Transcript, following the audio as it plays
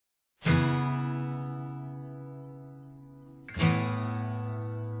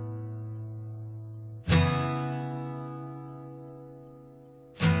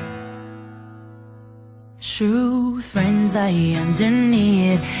true friends lie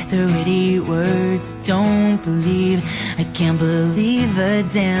underneath the witty words I don't believe. I can't believe a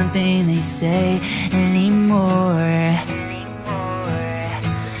damn thing they say anymore.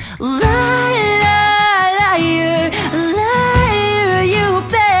 Liar, liar, you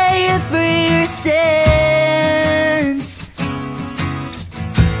pay for your sins.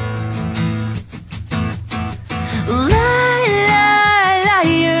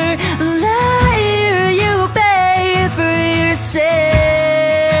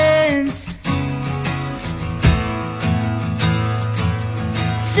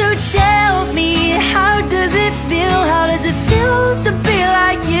 So tell me, how does it feel? How does it feel to be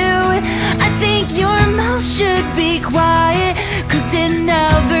like you? I think your mouth should be quiet, 'cause it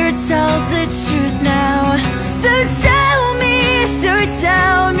never tells the truth now. So tell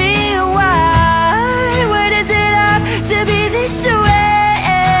me why? Why does it have to be this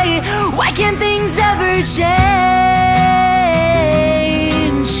way? Why can't things ever change?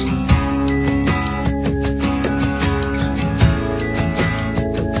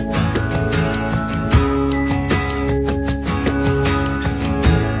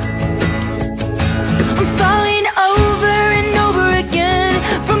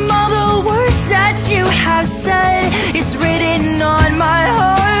 You have said, it's written on my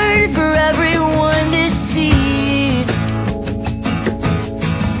heart for everyone to see.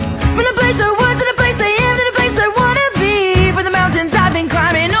 From the place I was to the place I am to the place I wanna be, for the mountains I've been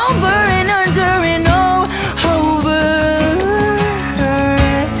climbing over and under and over.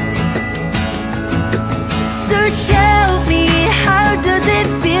 So tell me, how does it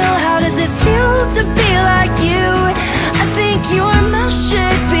feel? How does it feel to be like you? I think your mouth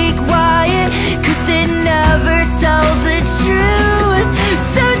should be quiet, 'cause it never tells the truth.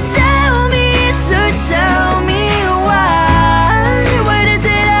 So tell me why? Why does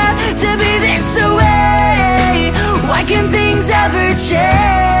it have to be this way? Why can things ever change?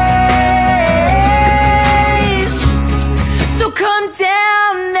 So come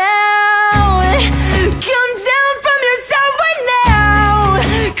down now, come down from your tower now,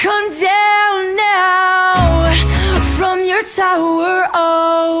 come down now from your tower,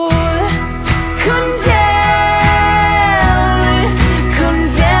 oh.